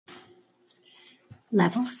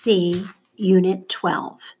Level C, Unit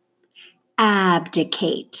 12.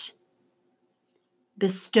 Abdicate,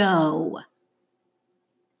 bestow,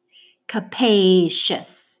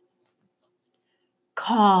 capacious,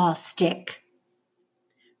 caustic,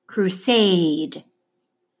 crusade,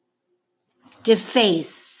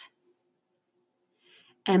 deface,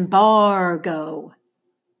 embargo,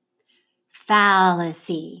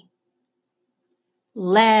 fallacy,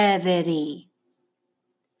 levity,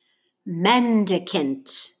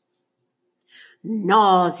 mendicant,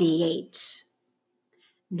 nauseate,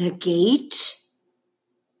 negate,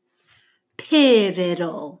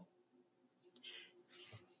 pivotal,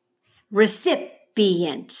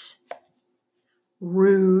 recipient,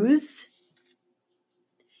 ruse,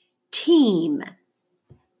 team,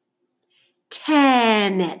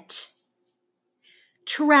 tenet,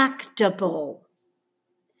 tractable,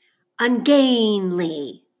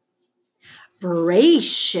 ungainly,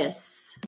 voracious,